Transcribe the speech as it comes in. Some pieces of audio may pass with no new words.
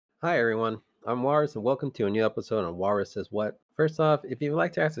Hi, everyone. I'm Walrus, and welcome to a new episode on Walrus Says What. First off, if you'd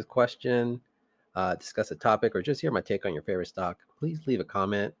like to ask a question, discuss a topic, or just hear my take on your favorite stock, please leave a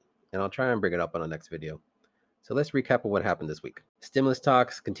comment, and I'll try and bring it up on the next video. So let's recap of what happened this week. Stimulus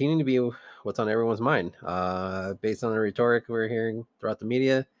talks continue to be what's on everyone's mind. Based on the rhetoric we're hearing throughout the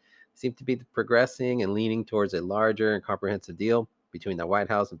media, seem to be progressing and leaning towards a larger and comprehensive deal between the White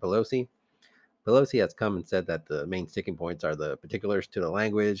House and Pelosi. Pelosi has come and said that the main sticking points are the particulars to the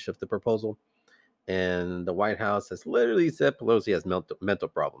language of the proposal, and the White House has literally said Pelosi has mental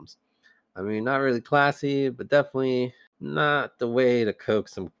problems. I mean, not really classy, but definitely not the way to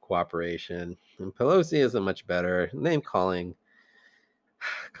coax some cooperation. And Pelosi isn't much better. Name calling.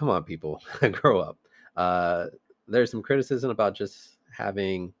 Come on, people, grow up. Uh, there's some criticism about just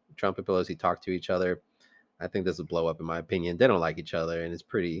having Trump and Pelosi talk to each other. I think this will blow up, in my opinion. They don't like each other, and it's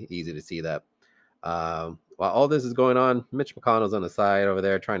pretty easy to see that. While all this is going on, Mitch McConnell's on the side over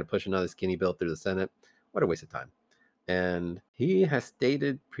there trying to push another skinny bill through the Senate. What a waste of time. And he has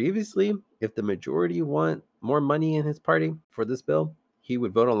stated previously if the majority want more money in his party for this bill, he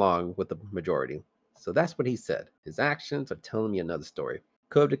would vote along with the majority. So that's what he said. His actions are telling me another story.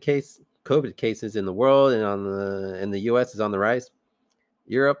 COVID cases in the world and in the US is on the rise.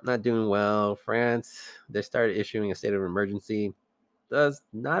 Europe not doing well. France, they started issuing a state of emergency. Does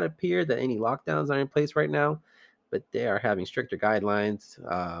not appear that any lockdowns are in place right now, but they are having stricter guidelines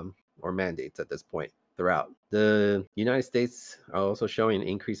or mandates at this point throughout. The United States are also showing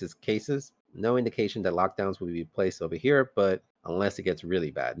increases cases. No indication that lockdowns will be placed over here, but unless it gets really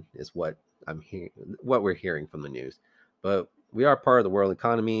bad, is what we're hearing from the news. But we are part of the world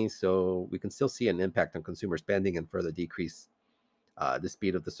economy, so we can still see an impact on consumer spending and further decrease the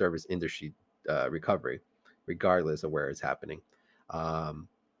speed of the service industry recovery, regardless of where it's happening. Um,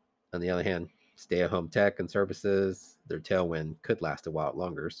 on the other hand, stay at home tech and services, their tailwind could last a while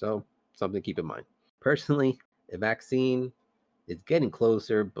longer. So, something to keep in mind. Personally, a vaccine is getting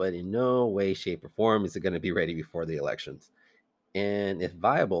closer, but in no way, shape, or form is it going to be ready before the elections. And if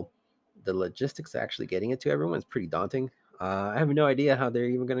viable, the logistics of actually getting it to everyone is pretty daunting. I have no idea how they're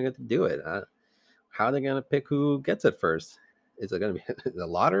even going to do it. How are they going to pick who gets it first? Is it going to be the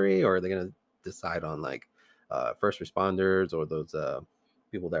lottery, or are they going to decide on like first responders or those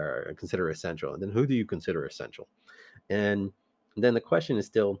people that are considered essential? And then who do you consider essential? And then the question is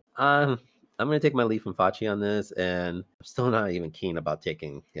still, I'm going to take my leave from Fauci on this, and I'm still not even keen about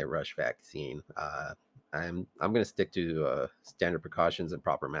taking a rush vaccine. I'm going to stick to standard precautions and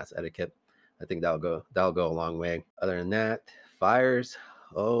proper mass etiquette. I think that'll go a long way. Other than that, fires.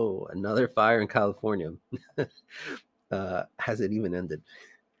 Oh, another fire in California. Has it even ended?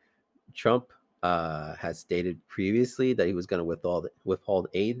 Trump has stated previously that he was going to withhold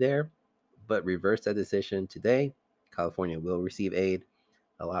aid there, but reversed that decision today. California will receive aid.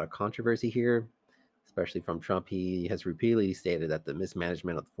 A lot of controversy here, especially from Trump. He has repeatedly stated that the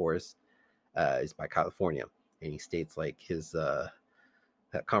mismanagement of the forest is by California, and he states like his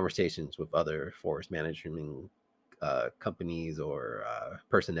conversations with other forest management companies or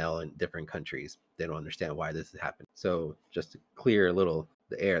personnel in different countries. They don't understand why this is happening. So just to clear a little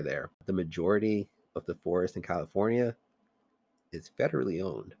the air there, the majority of the forest in California is federally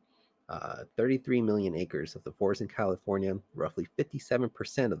owned. 33 million acres of the forest in California, roughly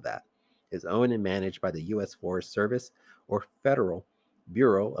 57% of that, is owned and managed by the U.S. Forest Service or Federal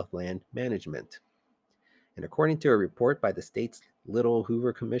Bureau of Land Management. And according to a report by the state's Little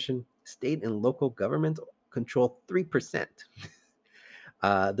Hoover Commission, state and local governments control 3%.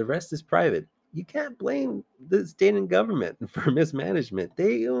 The rest is private. You can't blame the state and government for mismanagement.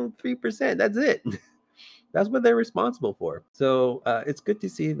 They own 3%. That's it. That's what they're responsible for. So it's good to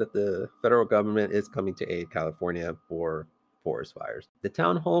see that the federal government is coming to aid California for forest fires. The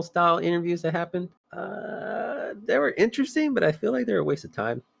town hall style interviews that happened, they were interesting, but I feel like they're a waste of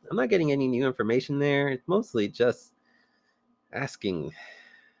time. I'm not getting any new information there. It's mostly just asking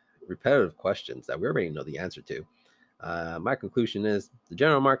repetitive questions that we already know the answer to. My conclusion is the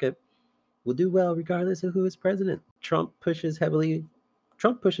general market will do well regardless of who is president. Trump pushes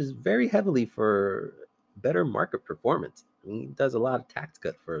very heavily for better market performance. He does a lot of tax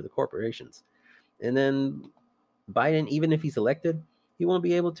cut for the corporations. And then Biden, even if he's elected, he won't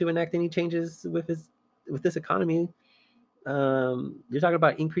be able to enact any changes with this economy. You're talking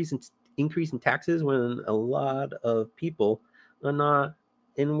about increase in taxes when a lot of people are not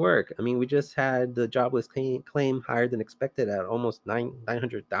in work. I mean, we just had the jobless claim higher than expected at almost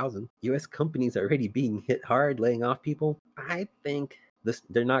 900,000. U.S. companies are already being hit hard, laying off people. I think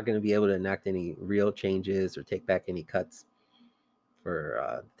they're not going to be able to enact any real changes or take back any cuts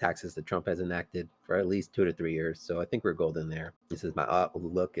for taxes that Trump has enacted for at least 2 to 3 years. So I think we're golden there. This is my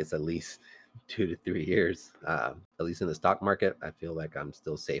outlook. It's at least 2 to 3 years. At least in the stock market, I feel like I'm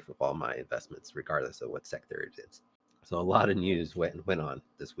still safe with all my investments, regardless of what sector it is. So a lot of news went on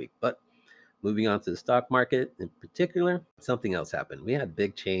this week. But moving on to the stock market in particular, something else happened. We had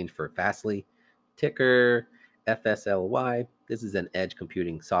big change for Fastly, ticker FSLY. This is an edge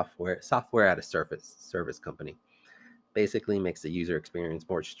computing software at a service company. Basically makes the user experience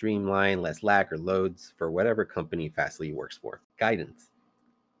more streamlined, less lag or loads for whatever company Fastly works for. Guidance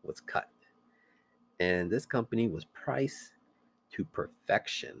was cut. And this company was priced to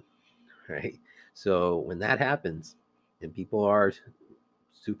perfection, right? So when that happens and people are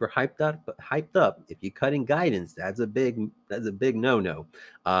super hyped up, if you're cutting guidance, that's a big no.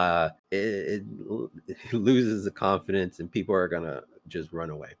 It loses the confidence and people are gonna just run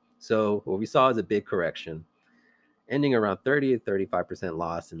away. So what we saw is a big correction ending around 30 to 35%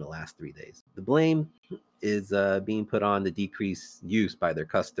 loss in the last 3 days. The blame is being put on the decreased use by their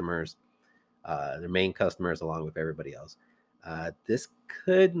customers, their main customers, along with everybody else. This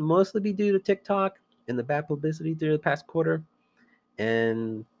could mostly be due to TikTok and the bad publicity through the past quarter.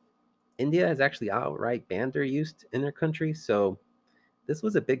 And India has actually outright banned their use in their country. So this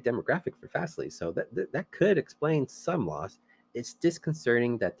was a big demographic for Fastly. So that could explain some loss. It's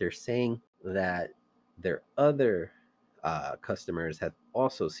disconcerting that they're saying that their other customers have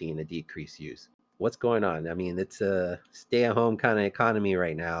also seen a decreased use. What's going on? I mean, it's a stay-at-home kind of economy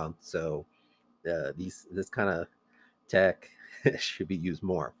right now. So this kind of tech should be used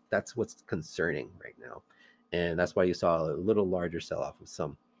more. That's what's concerning right now. And that's why you saw a little larger sell-off of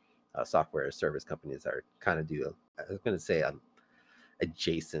some software service companies that are kind of I was going to say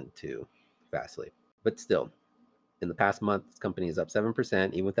adjacent to Fastly. But still, in the past month, this company is up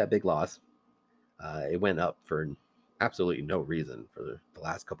 7%, even with that big loss. It went up for absolutely no reason for the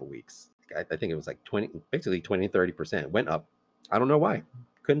last couple weeks. I think it was like 20, 30% went up. I don't know why.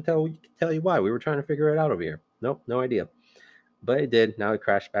 Couldn't tell you why. We were trying to figure it out over here. Nope, no idea. But it did. Now it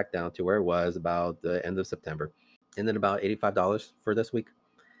crashed back down to where it was about the end of September. And then about $85 for this week.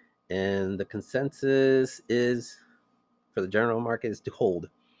 And the consensus is for the general market is to hold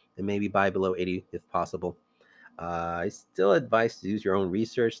and maybe buy below 80 if possible. I still advise to use your own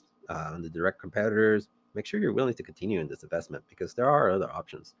research on the direct competitors. Make sure you're willing to continue in this investment because there are other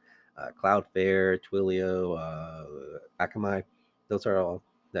options. Cloudflare, Twilio, Akamai, those are all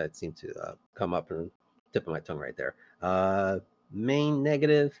that seem to come up and tip of my tongue right there. Main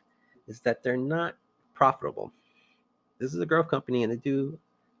negative is that they're not profitable. This is a growth company and they do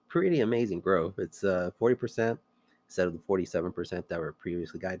pretty amazing growth. It's 40% instead of the 47% that were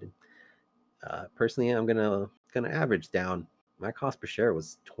previously guided. Personally, I'm gonna average down. My cost per share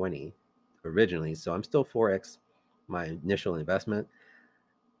was 20 originally, so I'm still 4x my initial investment.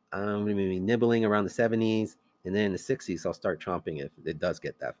 I'm gonna be nibbling around the 70s, and then in the 60s, I'll start chomping if it does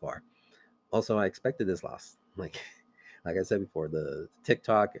get that far. Also, I expected this loss. Like I said before, the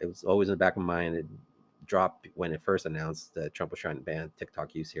TikTok, it was always in the back of my mind. It dropped when it first announced that Trump was trying to ban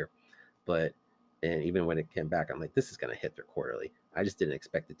TikTok use here, but and even when it came back, I'm like, this is gonna hit their quarterly. I just didn't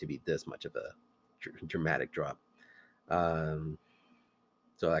expect it to be this much of a dramatic drop. Um,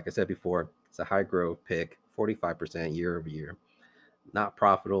 so, like I said before, it's a high growth pick, 45% year over year. Not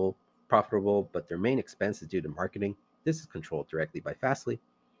profitable, but their main expense is due to marketing. This is controlled directly by Fastly.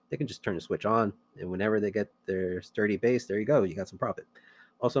 They can just turn the switch on, and whenever they get their sturdy base, there you go, you got some profit.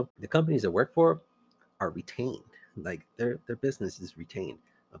 Also, the companies that work for are retained. Like their business is retained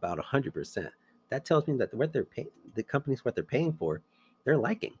about 100%. That tells me that what they're paying, the companies what they're paying for, they're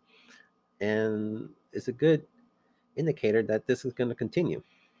liking, and it's a good indicator that this is going to continue.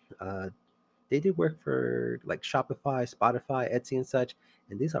 Uh, they do work for like Shopify, Spotify, Etsy, and such,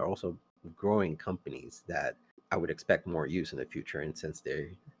 and these are also growing companies that I would expect more use in the future. And since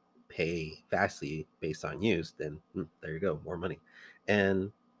they pay Fastly based on use, then there you go, more money.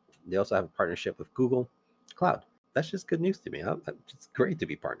 And they also have a partnership with Google Cloud. That's just good news to me. It's great to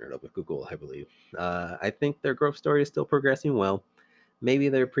be partnered up with Google, I believe. I think their growth story is still progressing well. Maybe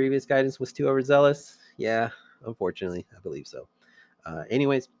their previous guidance was too overzealous. Yeah, unfortunately, I believe so.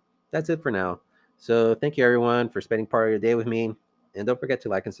 Anyways, that's it for now. So thank you everyone for spending part of your day with me. And don't forget to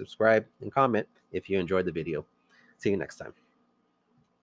like and subscribe and comment if you enjoyed the video. See you next time.